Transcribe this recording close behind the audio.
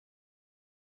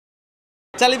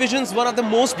television's one of the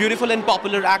most beautiful and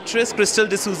popular actress, Krystle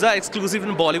D'souza, exclusive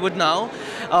in Bollywood Now.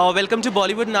 Welcome to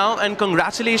Bollywood Now and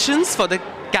congratulations for the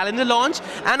calendar launch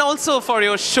and also for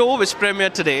your show which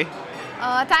premiered today.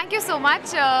 Thank you so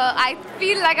much. I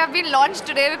feel like I've been launched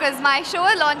today because my show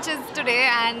launches today,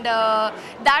 and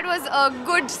that was a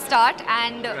good start.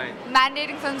 And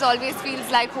mandating films always feels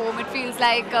like home. It feels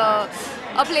like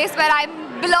a place where I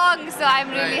belong, so I'm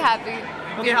really happy.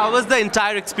 Okay, how was the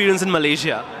entire experience in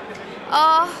Malaysia?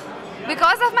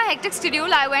 Because of my hectic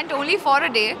schedule, I went only for a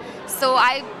day. So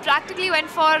I practically went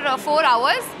for 4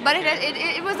 hours, but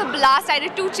it was a blast. I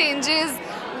did 2 changes.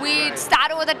 We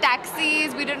started over the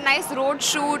taxis, we did a nice road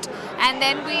shoot, and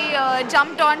then we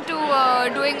jumped on to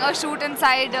doing a shoot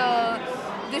inside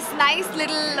this nice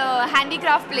little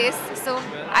handicraft place. So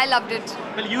I loved it.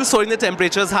 Well, you saw in the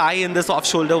temperatures high in this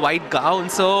off-shoulder white gown.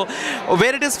 So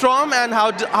where it is from and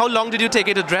how long did you take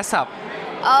it to dress up?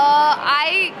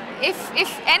 If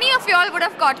any of y'all would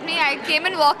have caught me, I came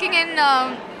in walking in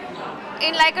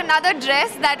like another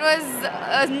dress that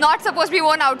was not supposed to be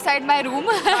worn outside my room.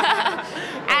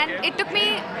 And it took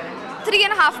me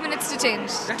 3.5 minutes to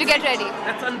change, to get ready.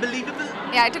 That's unbelievable.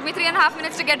 Yeah, it took me 3.5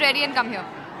 minutes to get ready and come here.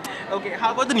 Okay,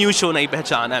 how about the new show, Nayi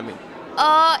Pehchaan?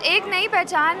 Ek Nayi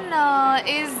Pehchaan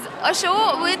is a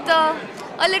show with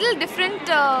a little different,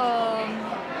 a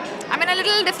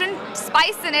little different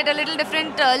spice in it, a little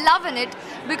different love in it,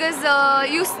 because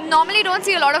you normally don't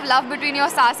see a lot of love between your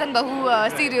Saas and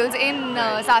Bahu serials in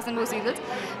Saas and Bahu serials.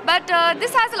 But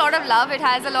this has a lot of love. It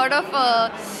has a lot of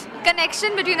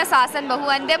connection between a Saas and Bahu,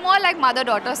 and they're more like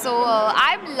mother-daughter. So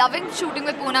I'm loving shooting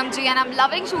with Poonam ji, and I'm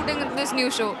loving shooting this new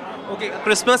show. Okay,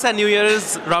 Christmas and New Year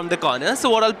is round the corner. So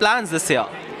what are plans this year?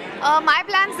 My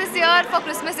plans this year for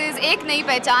Christmas is Ek Nayi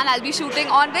Pehchaan. I'll be shooting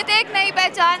on with Ek Nayi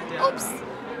Pehchaan. Oops.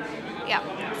 Yeah.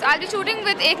 So I'll be shooting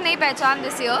with Ek Nayi Pehchaan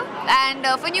this year. And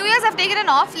for New Year's, I've taken it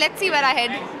off. Let's see where I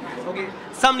head. Okay.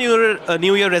 Some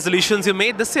New Year resolutions you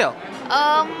made this year?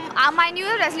 My New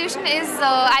Year resolution is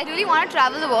I really want to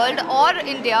travel the world or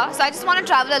India. So I just want to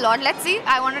travel a lot. Let's see.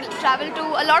 I want to travel to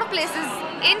a lot of places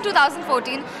in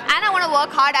 2014. And I want to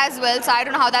work hard as well. So I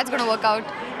don't know how that's going to work out.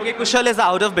 Okay, Kushal is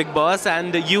out of Bigg Boss,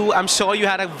 and I'm sure you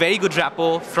had a very good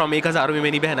rapport from Ek Hazaaron Mein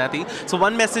Meri Behnai Thi. So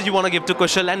one message you want to give to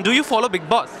Kushal, and do you follow Bigg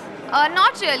Boss?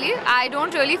 Not really. I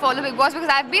don't really follow Bigg Boss because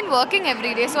I've been working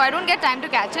every day, so I don't get time to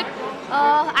catch it.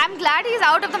 I'm glad he's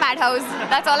out of the madhouse.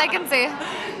 That's all I can say.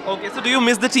 Okay, so do you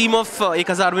miss the team of Ek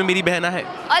Hazaaron Mein Meri Behnai Hai?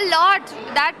 A lot.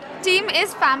 That team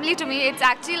is family to me. It's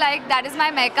actually like that is my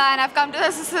Mecca, and I've come to the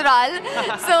Susural.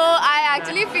 So I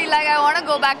actually feel like I want to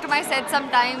go back to my set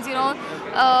sometimes, you know.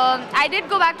 I did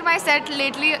go back to my set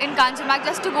lately in Kanchanmarg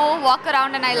just to go walk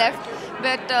around, and I left.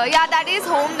 But yeah, that is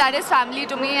home, that is family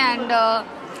to me, and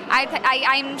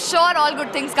I'm sure all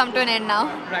good things come to an end now.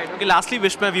 Right. Okay, lastly,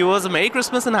 wish my viewers a Merry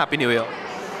Christmas and Happy New Year.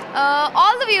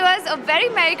 All the viewers a very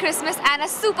Merry Christmas and a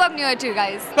superb New Year to you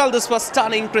guys. Well, this was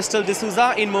stunning Krystle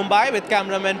D'souza in Mumbai with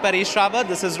cameraman Paresh Rawat.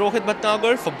 This is Rohit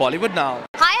Bhatnagar for Bollywood Now.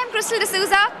 Hi, I'm Krystle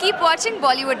D'souza. Keep watching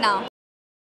Bollywood Now.